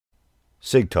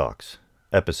SigTalks,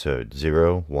 Episode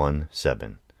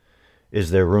 017. Is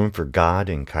there room for God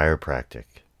in chiropractic?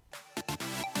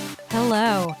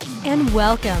 Hello, and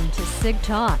welcome to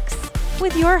SigTalks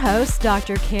with your host,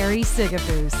 Dr. Carrie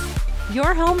Sigafoose,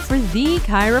 your home for the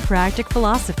chiropractic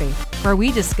philosophy, where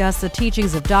we discuss the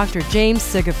teachings of Dr. James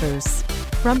Sigafoose,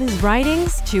 from his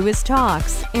writings to his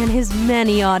talks and his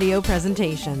many audio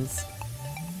presentations.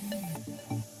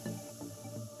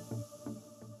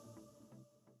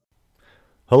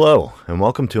 Hello, and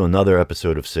welcome to another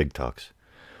episode of SigTalks.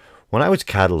 When I was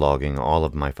cataloging all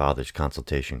of my father's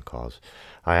consultation calls,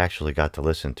 I actually got to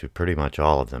listen to pretty much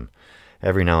all of them.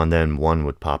 Every now and then one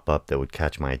would pop up that would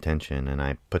catch my attention, and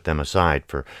I put them aside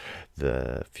for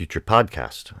the future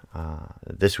podcast.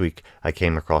 This week I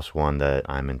came across one that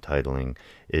I'm entitling,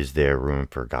 Is There Room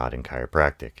for God in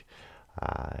Chiropractic?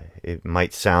 It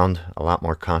might sound a lot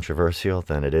more controversial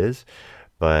than it is,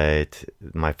 but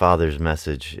my father's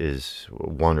message is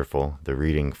wonderful. The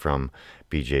reading from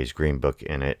BJ's Green Book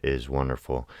in it is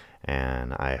wonderful,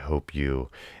 and I hope you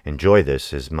enjoy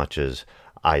this as much as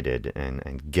I did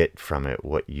and get from it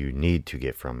what you need to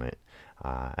get from it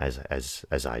as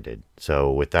I did.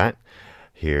 So with that,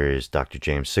 here is Dr.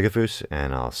 James Sigafoose,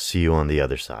 and I'll see you on the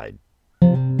other side.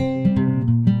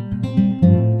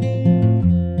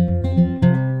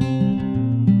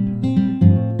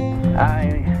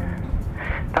 I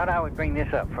thought I would bring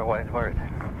this up for what it's worth.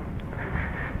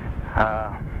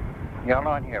 Y'all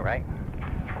on here, right?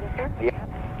 Mm-hmm.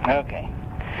 Yeah. Okay.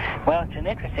 Well, it's an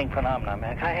interesting phenomenon.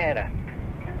 I had a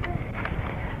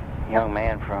young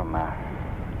man from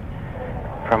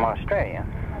Australia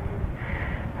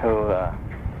who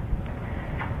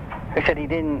said he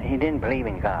didn't believe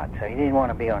in God, so he didn't want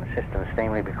to be on the system,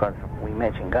 namely because we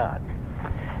mentioned God,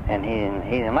 and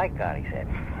he didn't like God. He said.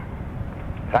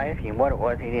 So I asked him what it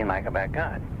was he didn't like about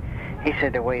God. He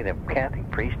said the way the Catholic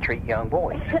priests treat young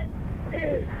boys.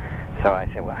 So I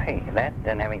said, well, hey, that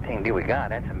doesn't have anything to do with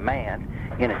God. That's a man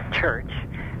in a church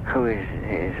who is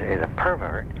a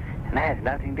pervert, and that has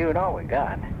nothing to do at all with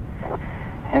God.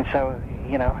 And so,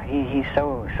 you know, he's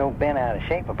so bent out of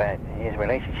shape about his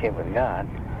relationship with God,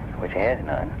 which he has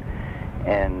none,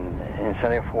 and so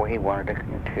therefore he wanted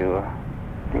to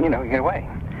get away,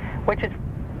 which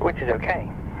is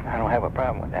okay. I don't have a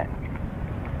problem with that.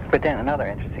 But then another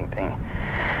interesting thing.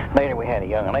 Later we had a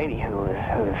young lady who was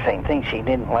the same thing. She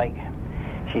doesn't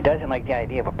like the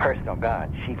idea of a personal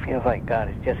God. She feels like God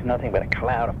is just nothing but a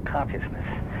cloud of consciousness.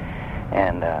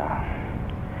 And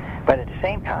but at the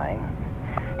same time,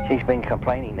 she's been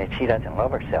complaining that she doesn't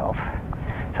love herself.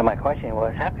 So my question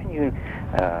was, how can you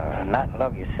not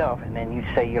love yourself and then you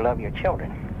say you love your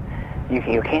children?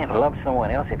 You can't love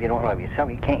someone else if you don't love yourself.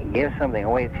 You can't give something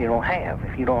away if you don't have.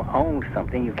 If you don't own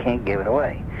something, you can't give it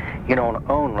away. You don't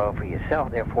own love for yourself,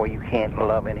 therefore you can't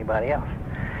love anybody else.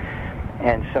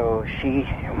 And so she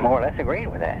more or less agreed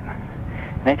with that.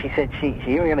 And then she said she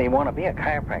really didn't want to be a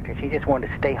chiropractor. She just wanted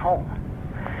to stay home.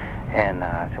 And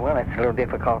I said, well, it's a little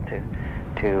difficult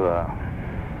to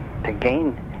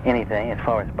gain anything as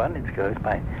far as abundance goes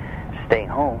by staying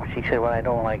home. She said, well, I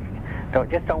don't want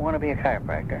to be a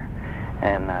chiropractor.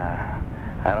 And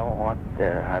I don't want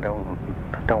to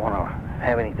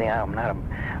have anything.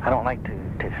 I don't like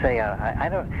to say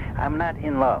I'm not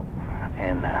in love.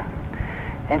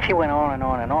 And she went on and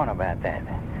on and on about that.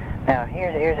 Now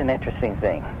here's an interesting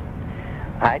thing.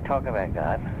 I talk about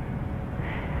God.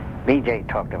 BJ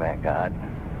talked about God.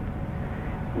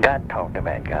 God talked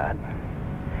about God.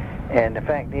 And the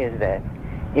fact is that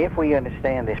if we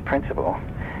understand this principle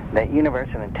that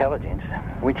universal intelligence,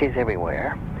 which is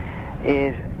everywhere,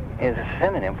 is a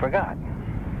synonym for God.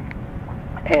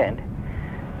 And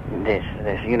this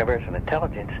universal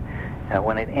intelligence,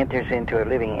 when it enters into a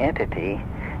living entity,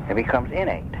 it becomes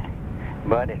innate.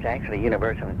 But it's actually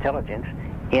universal intelligence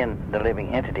in the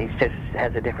living entity. It just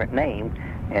has a different name,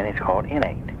 and it's called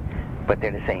innate. But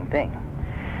they're the same thing.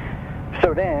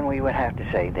 So then we would have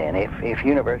to say then, if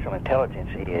universal intelligence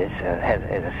has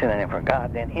a synonym for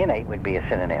God, then innate would be a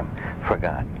synonym for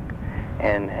God.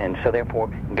 And so therefore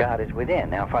God is within.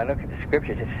 Now if I look at the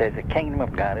scriptures, it says the kingdom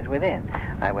of God is within.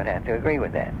 I would have to agree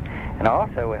with that. And I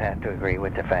also would have to agree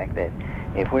with the fact that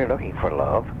if we're looking for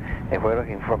love, if we're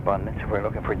looking for abundance, if we're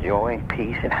looking for joy and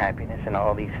peace and happiness and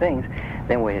all these things,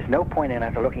 then there's no point in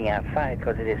us looking outside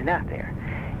because it is not there.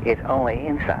 It's only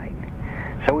inside.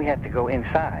 So we have to go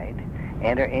inside,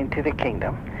 enter into the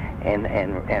kingdom,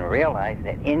 and realize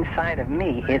that inside of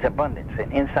me is abundance,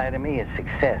 and inside of me is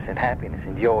success and happiness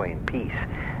and joy and peace,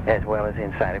 as well as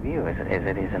inside of you, as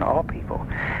it is in all people.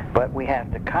 But we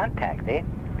have to contact it,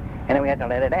 and then we have to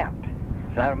let it out.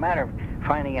 It's not a matter of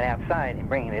finding it outside and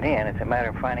bringing it in. It's a matter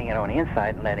of finding it on the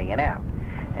inside and letting it out.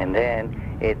 and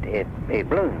then it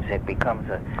blooms. It becomes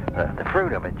the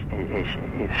fruit of it.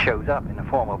 It shows up in the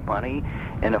form of money,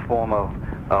 in the form of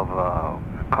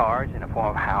cars, in the form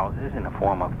of houses, in the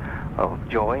form of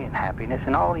joy and happiness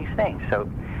and all these things. So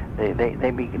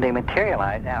they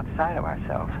materialize outside of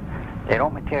ourselves. They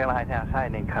don't materialize outside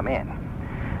and then come in.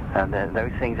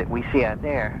 Those things that we see out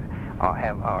there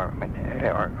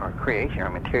are creation or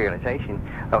materialization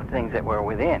of things that were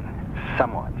within,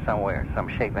 somewhat, somewhere, some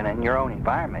shape. And in your own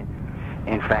environment,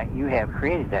 in fact, you have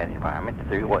created that environment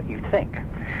through what you think.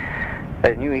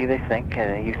 And you either think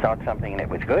you thought something that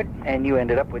was good, and you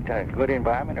ended up with a good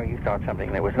environment, or you thought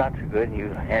something that was not so good, and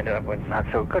you ended up with not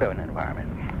so good of an environment.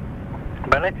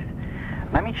 But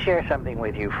let me share something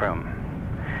with you from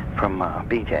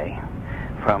BJ,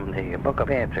 from the Book of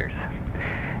Answers.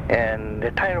 And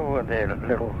the title of the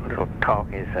little talk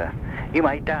is "You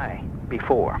Might Die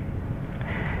Before."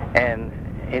 And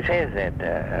it says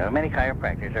that many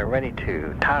chiropractors are ready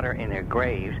to totter in their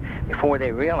graves before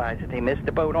they realize that they missed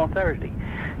the boat on Thursday,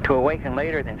 to awaken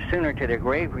later than sooner to their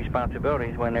grave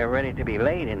responsibilities when they're ready to be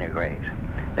laid in their graves.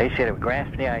 They should have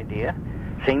grasped the idea,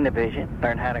 seen the vision,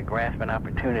 learned how to grasp an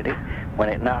opportunity when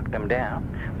it knocked them down,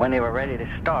 when they were ready to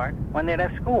start, when they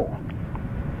left school.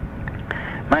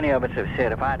 Many of us have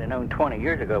said, if I'd have known 20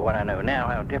 years ago what I know now,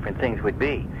 how different things would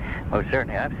be. Most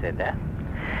certainly I've said that.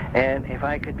 And if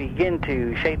I could begin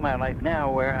to shape my life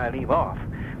now where I leave off,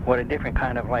 what a different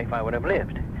kind of life I would have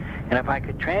lived. And if I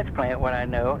could transplant what I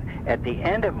know at the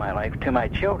end of my life to my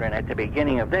children at the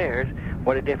beginning of theirs,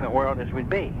 what a different world this would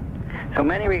be. So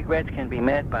many regrets can be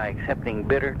met by accepting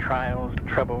bitter trials,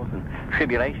 troubles, and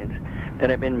tribulations that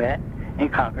have been met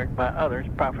and conquered by others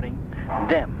profiting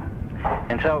them.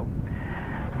 And so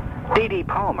D.D.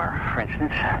 Palmer, for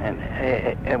instance,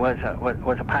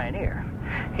 was a pioneer.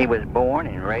 He was born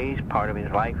and raised part of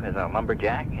his life as a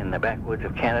lumberjack in the backwoods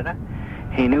of Canada.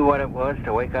 He knew what it was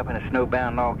to wake up in a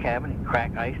snowbound log cabin and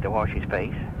crack ice to wash his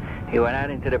face. He went out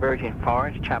into the virgin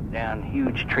forest, chopped down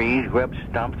huge trees, grubbed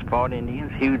stumps, fought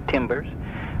Indians, hewed timbers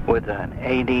with an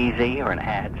ADZ or an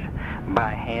adze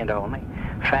by hand only,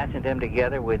 fastened them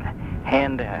together with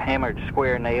hand-hammered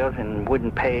square nails and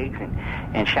wooden pegs,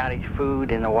 and shot his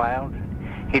food in the wilds.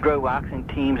 He drove oxen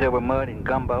teams over mud and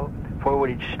gumbo,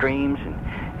 forwarded streams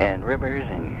and rivers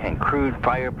and crude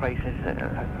fireplaces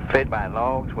fed by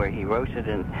logs where he roasted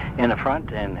in the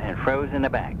front and froze in the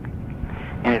back.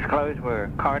 And his clothes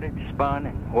were carded, spun,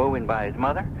 and woven by his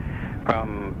mother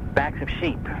from backs of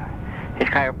sheep. His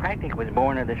chiropractic was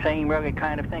born of the same rugged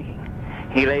kind of thinking.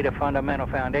 He laid a fundamental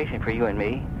foundation for you and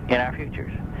me in our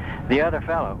futures. The other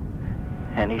fellow,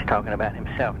 and he's talking about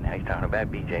himself now, he's talking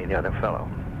about BJ, the other fellow,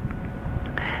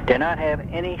 did not have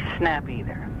any snap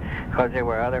either, because there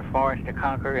were other forests to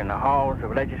conquer in the halls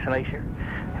of legislature,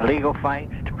 legal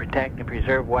fights to protect and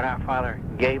preserve what our Father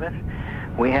gave us.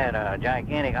 We had a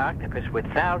gigantic octopus with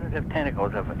thousands of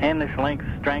tentacles of endless length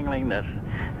strangling us,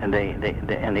 and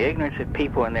the ignorance of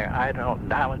people and their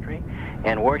idolatry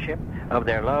and worship of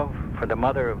their love for the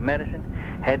mother of medicine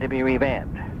had to be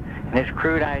revamped. And this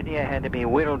crude idea had to be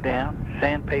whittled down,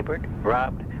 sandpapered,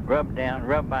 rubbed down,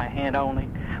 rubbed by hand only,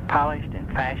 polished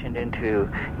and fashioned into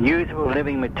usable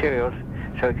living materials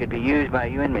so it could be used by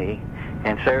you and me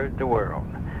and serve the world,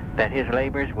 that his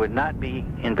labors would not be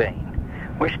in vain.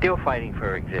 We're still fighting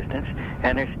for existence,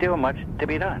 and there's still much to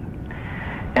be done.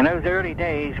 In those early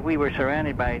days, we were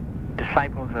surrounded by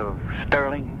disciples of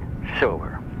sterling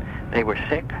silver. They were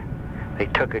sick, they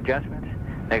took adjustments,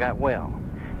 they got well.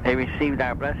 They received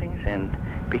our blessings and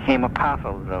became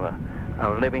apostles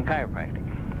of living chiropractic.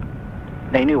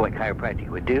 They knew what chiropractic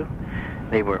would do.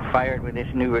 They were fired with this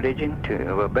new religion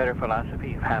of a better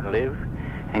philosophy of how to live,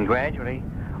 and gradually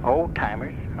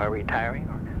old-timers are retiring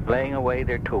or laying away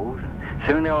their tools.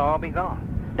 Soon they'll all be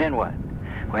gone. Then what?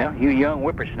 Well, you young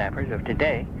whippersnappers of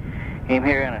today came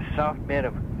here on a soft bed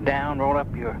of down, roll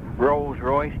up your Rolls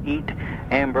Royce, eat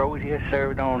ambrosia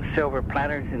served on silver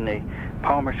platters in the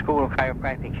Palmer School of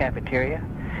Chiropractic cafeteria.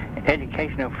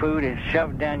 Educational food is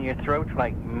shoved down your throats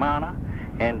like manna,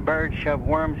 and birds shove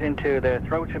worms into the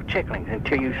throats of chicklings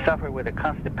until you suffer with a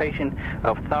constipation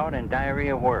of thought and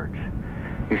diarrhea of words.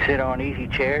 You sit on easy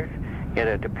chairs, get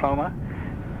a diploma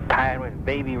tied with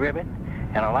baby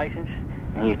ribbon and a license,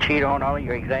 and you cheat on all of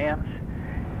your exams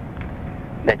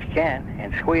that you can,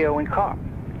 and squeal when caught.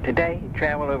 Today, you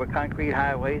travel over concrete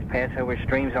highways, pass over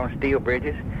streams on steel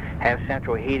bridges, have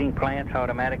central heating plants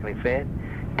automatically fed,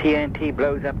 TNT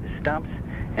blows up the stumps,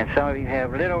 and some of you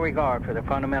have little regard for the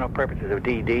fundamental purposes of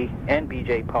D.D. and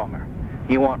B.J. Palmer.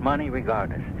 You want money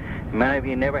regardless. Many of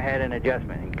you never had an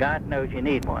adjustment, and God knows you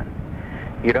need one.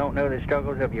 You don't know the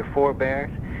struggles of your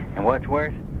forebears, and what's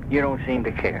worse, you don't seem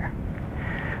to care.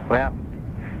 Well,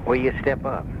 will you step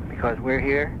up? Because we're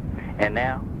here and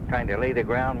now trying to lay the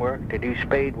groundwork to do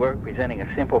spade work, presenting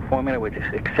a simple formula which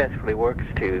successfully works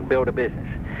to build a business.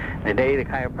 The day the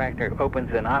chiropractor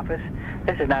opens an office,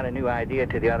 this is not a new idea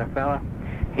to the other fellow.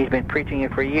 He's been preaching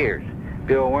it for years.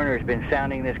 Bill Werner has been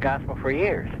sounding this gospel for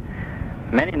years.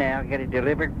 Many now get it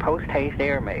delivered post-haste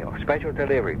airmail, special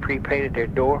delivery, prepaid at their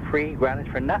door, free, gratis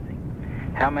for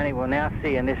nothing. How many will now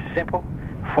see in this simple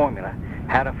formula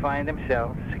how to find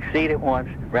themselves, succeed at once,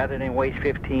 rather than waste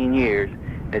 15 years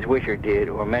as Wisher did,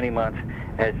 or many months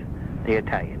as the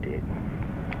Italian did?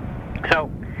 So,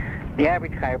 the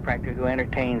average chiropractor who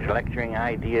entertains lecturing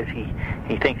ideas,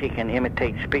 he thinks he can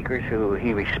imitate speakers who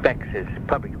he respects as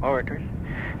public orators,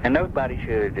 and nobody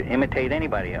should imitate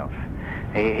anybody else.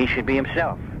 He should be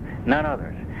himself, none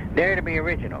others. Dare to be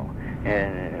original,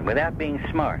 and without being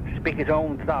smart, speak his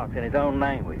own thoughts in his own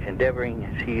language, endeavoring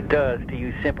as he does to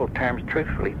use simple terms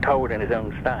truthfully told in his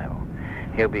own style.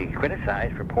 He'll be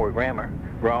criticized for poor grammar,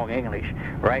 wrong English,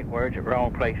 right words at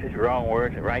wrong places, wrong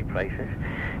words at right places.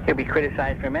 He'll be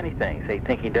criticized for many things they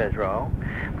think he does wrong,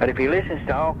 but if he listens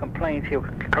to all complaints, he'll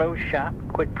close shop,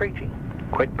 quit preaching,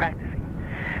 quit practicing.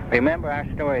 Remember our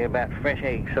story about fresh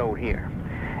eggs sold here.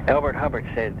 Elbert Hubbard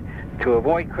said, to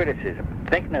avoid criticism,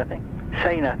 think nothing,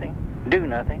 say nothing, do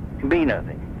nothing, be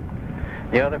nothing.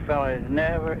 The other fellow has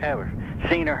never, ever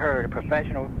seen or heard a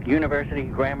professional university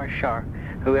grammar shark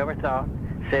who ever thought,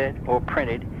 said, or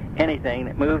printed anything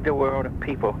that moved the world of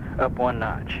people up one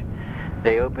notch.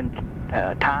 They opened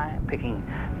time picking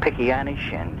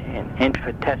picayunish and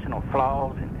infinitesimal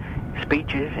flaws in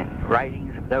speeches and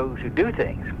writings of those who do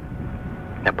things.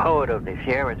 The poet of the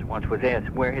Sierras once was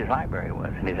asked where his library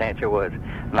was, and his answer was,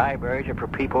 libraries are for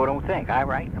people who don't think. I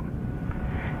write them.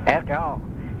 After all,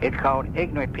 it's called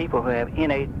ignorant people who have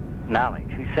innate knowledge,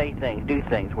 who say things, do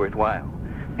things worthwhile.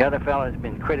 The other fellow has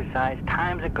been criticized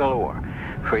times galore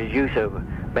for his use of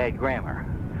bad grammar.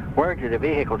 Words are the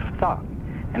vehicles of thought,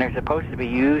 and they're supposed to be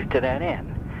used to that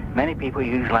end. Many people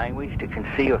use language to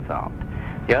conceal thought.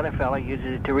 The other fellow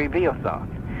uses it to reveal thought.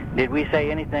 Did we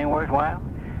say anything worthwhile?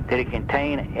 Did it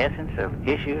contain an essence of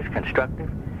issues constructive?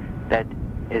 This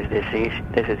is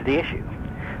the issue.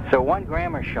 So one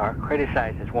grammar shark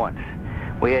criticized us once.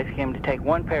 We asked him to take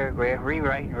one paragraph,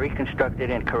 rewrite and reconstruct it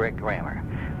in correct grammar.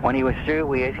 When he was through,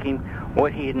 we asked him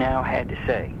what he now had to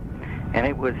say, and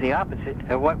it was the opposite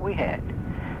of what we had.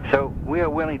 So we are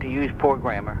willing to use poor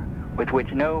grammar with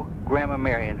which no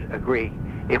grammarians agree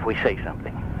if we say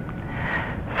something.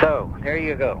 So there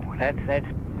you go. That's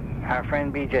our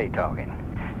friend BJ talking.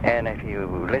 And if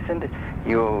you listened,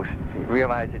 you'll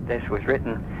realize that this was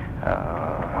written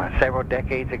several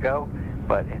decades ago,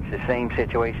 but it's the same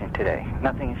situation today.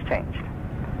 Nothing has changed.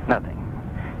 Nothing.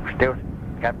 We still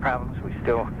got problems. We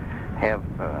still have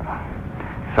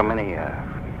so many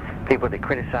people that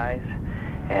criticize,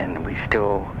 and we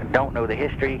still don't know the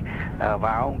history of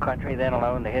our own country, let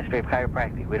alone the history of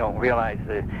chiropractic. We don't realize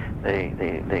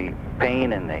the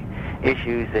pain and the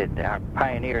issues that our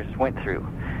pioneers went through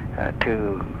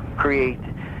to create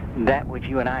that which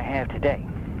you and I have today.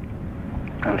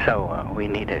 And so we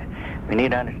need to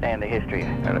understand the history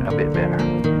a bit better.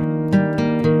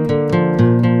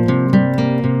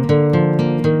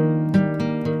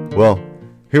 Well,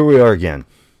 here we are again.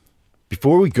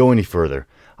 Before we go any further,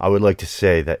 I would like to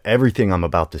say that everything I'm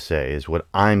about to say is what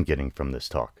I'm getting from this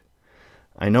talk.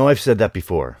 I know I've said that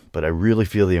before, but I really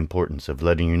feel the importance of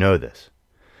letting you know this.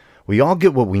 We all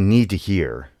get what we need to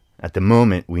hear at the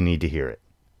moment we need to hear it.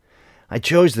 I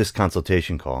chose this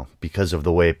consultation call because of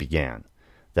the way it began,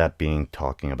 that being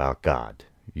talking about God,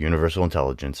 Universal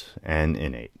Intelligence, and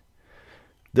Innate.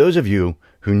 Those of you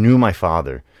who knew my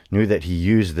father knew that he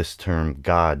used this term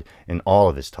God in all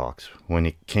of his talks when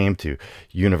it came to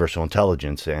Universal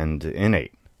Intelligence and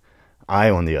Innate. I,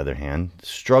 on the other hand,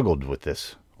 struggled with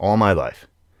this all my life.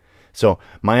 So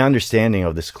my understanding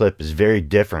of this clip is very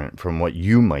different from what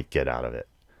you might get out of it.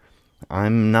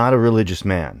 I'm not a religious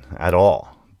man at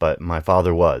all, but my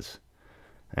father was,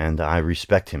 and I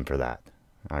respect him for that.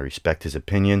 I respect his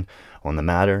opinion on the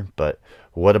matter, but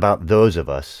what about those of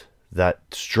us that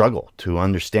struggle to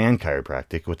understand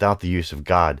chiropractic without the use of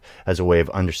God as a way of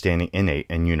understanding innate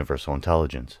and universal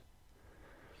intelligence?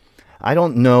 I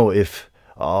don't know if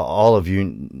all of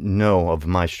you know of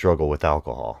my struggle with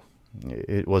alcohol.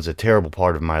 It was a terrible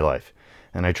part of my life,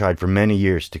 and I tried for many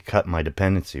years to cut my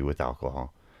dependency with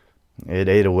alcohol. It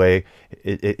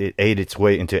ate its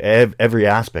way into every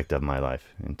aspect of my life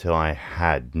until I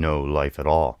had no life at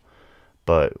all.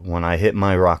 But when I hit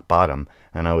my rock bottom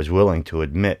and I was willing to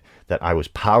admit that I was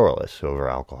powerless over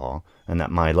alcohol and that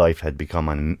my life had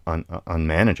become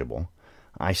unmanageable,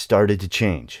 I started to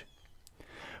change.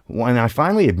 When I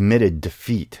finally admitted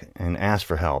defeat and asked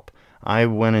for help, I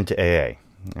went into AA,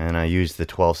 and I used the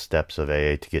 12 steps of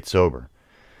AA to get sober.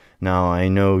 Now, I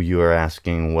know you are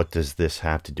asking, what does this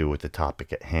have to do with the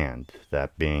topic at hand?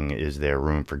 That being, is there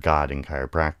room for God in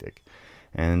chiropractic?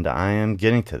 And I am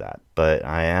getting to that, but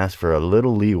I asked for a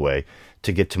little leeway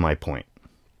to get to my point.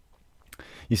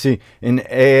 You see, in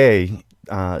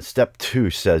AA, step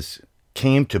 2 says,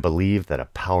 came to believe that a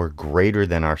power greater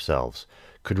than ourselves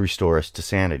could restore us to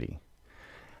sanity.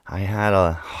 I had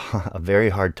a very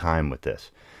hard time with this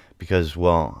because,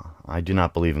 well, I do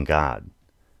not believe in God.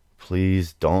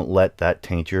 Please don't let that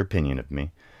taint your opinion of me.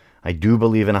 I do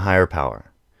believe in a higher power.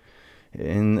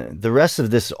 In the rest of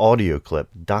this audio clip,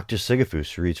 Dr.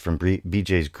 Sigafoose reads from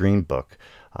BJ's Green book,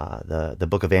 the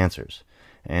Book of Answers,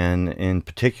 and in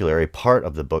particular a part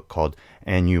of the book called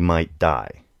And You Might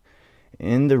Die.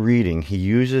 In the reading, he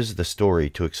uses the story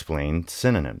to explain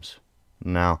synonyms.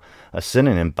 Now, a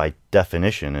synonym by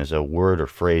definition is a word or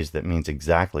phrase that means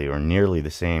exactly or nearly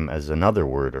the same as another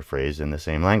word or phrase in the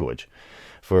same language.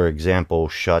 For example,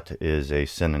 shut is a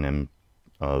synonym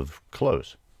of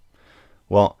close.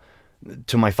 Well,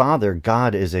 to my father,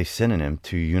 God is a synonym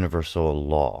to universal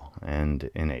law and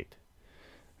innate.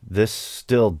 This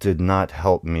still did not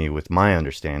help me with my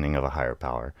understanding of a higher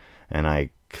power, and it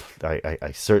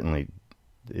certainly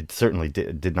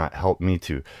did not help me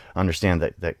to understand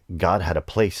that God had a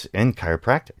place in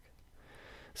chiropractic.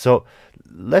 So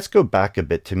let's go back a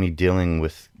bit to me dealing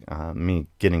with me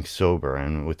getting sober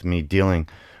and with me dealing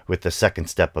with the second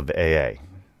step of AA.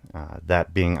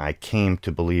 That being, I came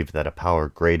to believe that a power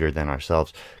greater than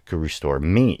ourselves could restore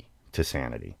me to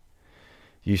sanity.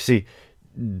 You see,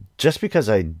 just because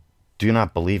I do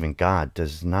not believe in God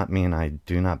does not mean I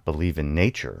do not believe in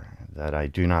nature, that I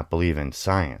do not believe in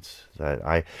science, that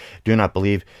I do not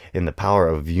believe in the power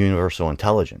of universal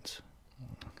intelligence.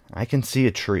 I can see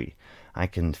a tree. I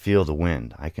can feel the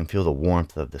wind. I can feel the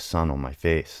warmth of the sun on my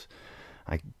face.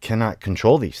 I cannot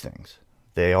control these things.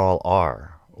 They all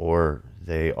are, or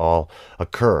they all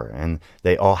occur, and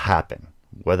they all happen,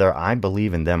 whether I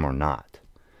believe in them or not.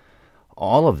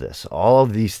 All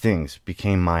of these things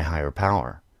became my higher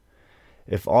power.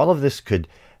 If all of this could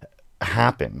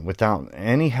happen without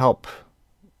any help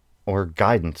or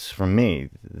guidance from me,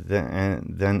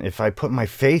 then if I put my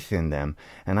faith in them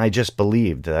and I just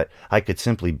believed that I could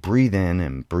simply breathe in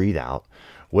and breathe out,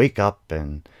 wake up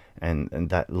and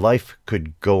that life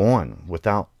could go on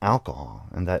without alcohol,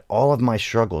 and that all of my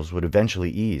struggles would eventually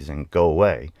ease and go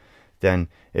away, then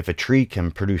if a tree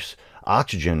can produce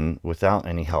oxygen without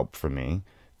any help from me,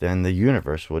 then the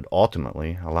universe would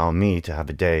ultimately allow me to have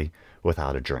a day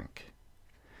without a drink.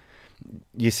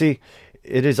 You see,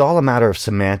 it is all a matter of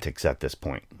semantics at this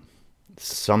point.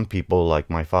 Some people, like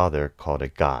my father, called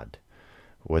it God.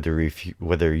 Whether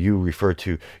you refer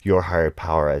to your higher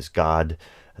power as God,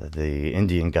 the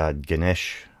Indian god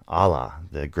Ganesh, Allah,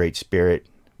 the Great Spirit,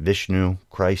 Vishnu,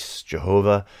 Christ,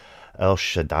 Jehovah, El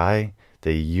Shaddai,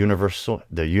 the universal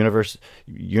intelligence,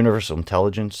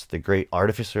 the great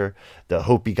artificer, the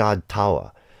Hopi god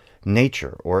Tawa,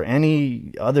 nature, or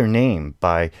any other name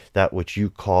by that which you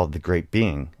call the great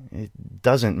being, it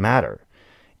doesn't matter.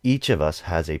 Each of us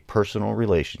has a personal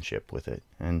relationship with it,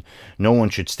 and no one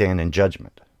should stand in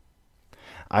judgment.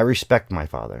 I respect my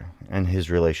father and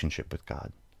his relationship with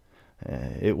God.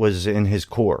 It was in his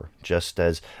core, just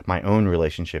as my own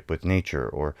relationship with nature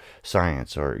or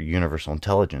science or universal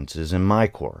intelligence is in my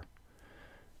core.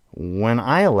 When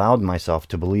I allowed myself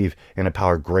to believe in a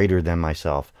power greater than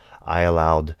myself, I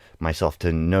allowed myself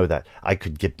to know that I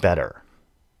could get better.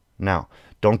 Now,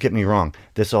 don't get me wrong,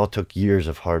 this all took years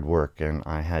of hard work, and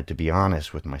I had to be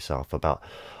honest with myself about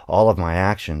all of my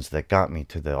actions that got me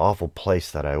to the awful place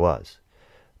that I was.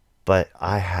 But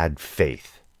I had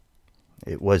faith.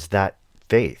 It was that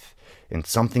faith in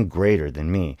something greater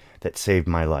than me that saved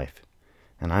my life.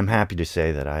 And I'm happy to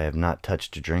say that I have not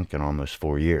touched a drink in almost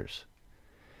 4 years.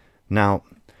 Now,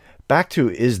 back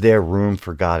to, is there room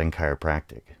for God in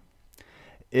chiropractic?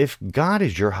 If God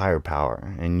is your higher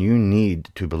power and you need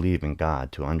to believe in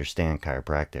God to understand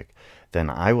chiropractic, then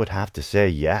I would have to say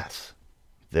yes,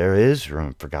 there is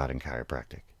room for God in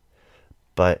chiropractic.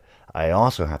 But I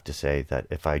also have to say that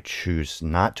if I choose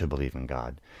not to believe in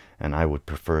God, and I would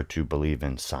prefer to believe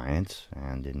in science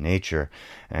and in nature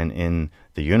and in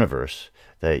the universe,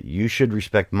 that you should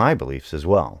respect my beliefs as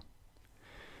well.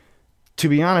 To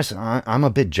be honest, I'm a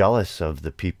bit jealous of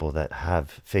the people that have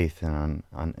faith in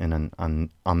an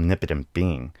omnipotent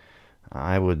being.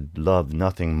 I would love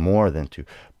nothing more than to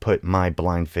put my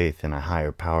blind faith in a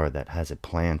higher power that has a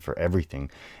plan for everything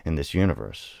in this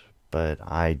universe, but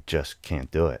I just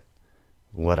can't do it.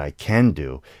 What I can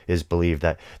do is believe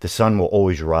that the sun will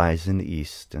always rise in the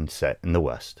east and set in the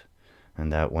west,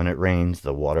 and that when it rains,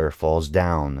 the water falls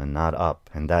down and not up,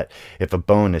 and that if a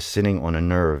bone is sitting on a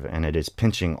nerve and it is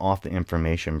pinching off the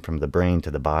information from the brain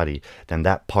to the body, then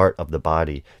that part of the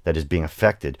body that is being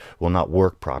affected will not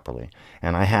work properly.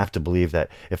 And I have to believe that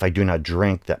if I do not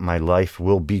drink, that my life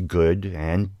will be good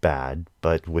and bad,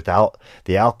 but without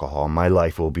the alcohol, my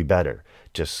life will be better,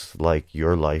 just like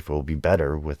your life will be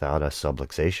better without a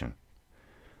subluxation.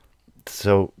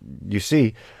 So, you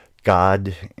see,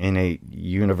 God, innate,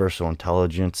 universal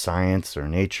intelligence, science, or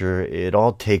nature, it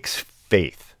all takes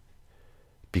faith.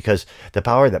 Because the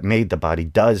power that made the body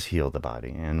does heal the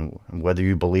body. And whether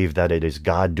you believe that it is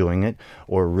God doing it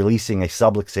or releasing a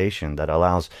subluxation that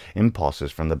allows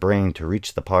impulses from the brain to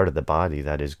reach the part of the body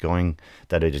that it is going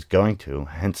to,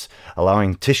 hence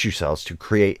allowing tissue cells to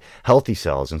create healthy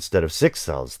cells instead of sick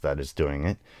cells that is doing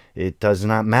it, it does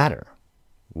not matter.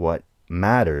 What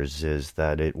matters is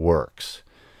that it works.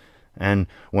 And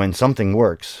when something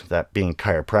works, that being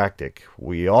chiropractic,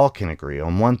 we all can agree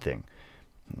on one thing.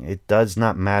 It does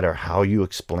not matter how you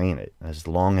explain it, as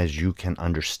long as you can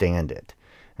understand it,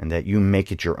 and that you make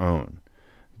it your own.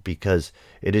 Because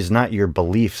it is not your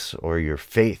beliefs or your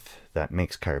faith that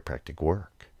makes chiropractic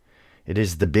work. It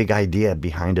is the big idea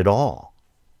behind it all.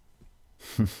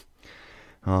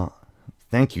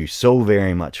 Thank you so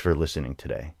very much for listening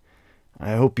today.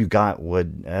 I hope you got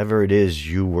whatever it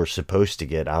is you were supposed to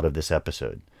get out of this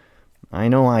episode. I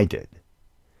know I did.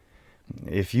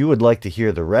 If you would like to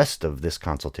hear the rest of this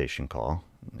consultation call,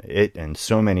 it and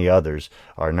so many others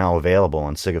are now available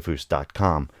on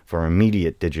Sigafoose.com for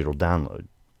immediate digital download.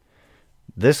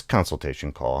 This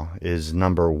consultation call is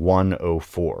number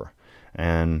 104,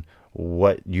 and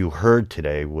what you heard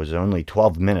today was only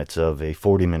 12 minutes of a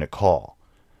 40-minute call.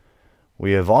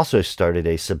 We have also started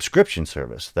a subscription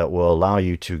service that will allow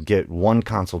you to get one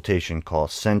consultation call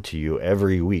sent to you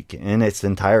every week in its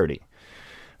entirety,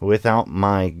 without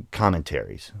my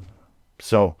commentaries.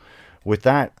 So, with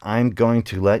that, I'm going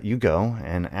to let you go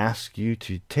and ask you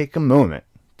to take a moment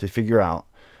to figure out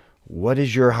what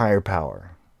is your higher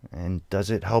power, and does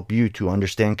it help you to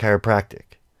understand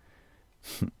chiropractic?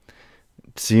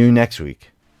 See you next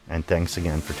week, and thanks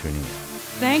again for tuning in.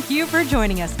 Thank you for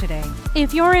joining us today.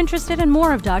 If you're interested in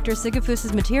more of Dr.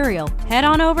 Sigafoose's material, head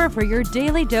on over for your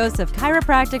daily dose of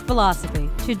chiropractic philosophy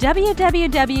to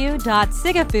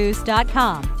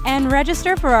www.sigafoose.com and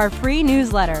register for our free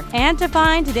newsletter and to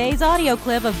find today's audio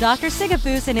clip of Dr.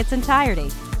 Sigafoose in its entirety.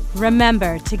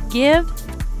 Remember to give,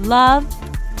 love,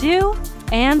 do,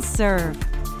 and serve.